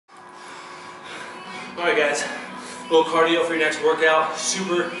Alright guys, a little cardio for your next workout.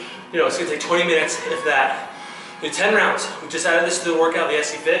 Super, it's gonna take 20 minutes, if that. Do 10 rounds. We just added this to the workout, the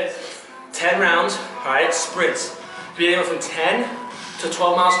SC Fit. 10 rounds, alright, sprints. Be anywhere from 10 to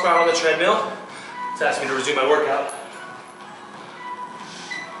 12 miles per hour on the treadmill. It's asking me to resume my workout.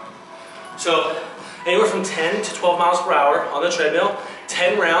 So, anywhere from 10 to 12 miles per hour on the treadmill,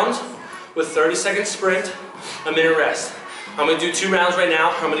 10 rounds with 30-second sprint, a minute rest. I'm gonna do 2 rounds right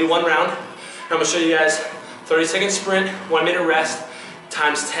now. I'm gonna do 1 round. I'm gonna show you guys 30-second sprint, 1 minute rest,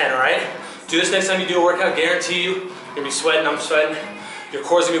 times 10, all right? Do this next time you do a workout, guarantee you, you're gonna be sweating, I'm sweating, your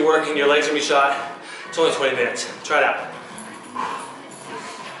core's gonna be working, your legs are gonna be shot. It's only 20 minutes. Try it out.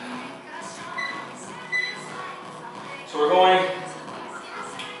 So we're going,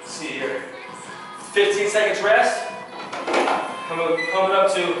 let's see here, 15 seconds rest. I'm gonna pump it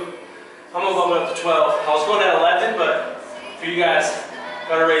up to 12. I was going at 11, but for you guys,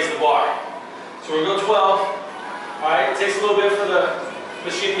 gotta raise the bar. So we're gonna go 12. All right, it takes a little bit for the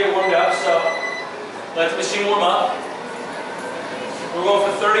machine to get warmed up, so let the machine warm up. We're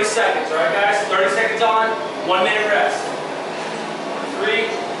going for 30 seconds, all right guys? 30 seconds on, 1 minute rest. 3,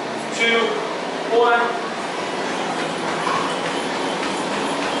 2, 1.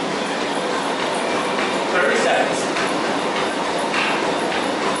 30 seconds.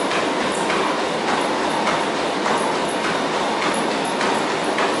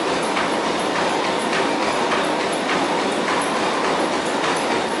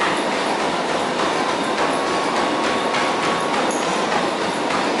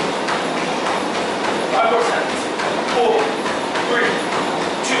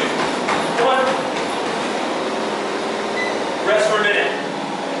 Rest for a minute.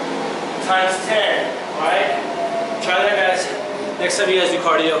 Times 10. Alright? Try that, guys. Next time you guys do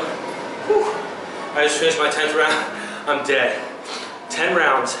cardio. Whew, I just finished my 10th round. I'm dead. 10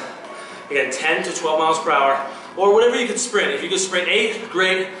 rounds. Again, 10 to 12 miles per hour. Or whatever you could sprint. If you could sprint 8,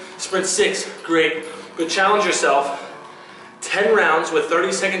 great. Sprint 6, great. But challenge yourself. 10 rounds with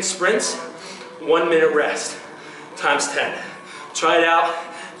 30-second sprints, 1 minute rest. Times 10. Try it out.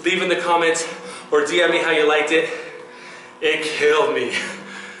 Leave in the comments or DM me how you liked it. It killed me.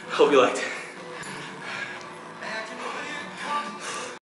 Hope you liked it.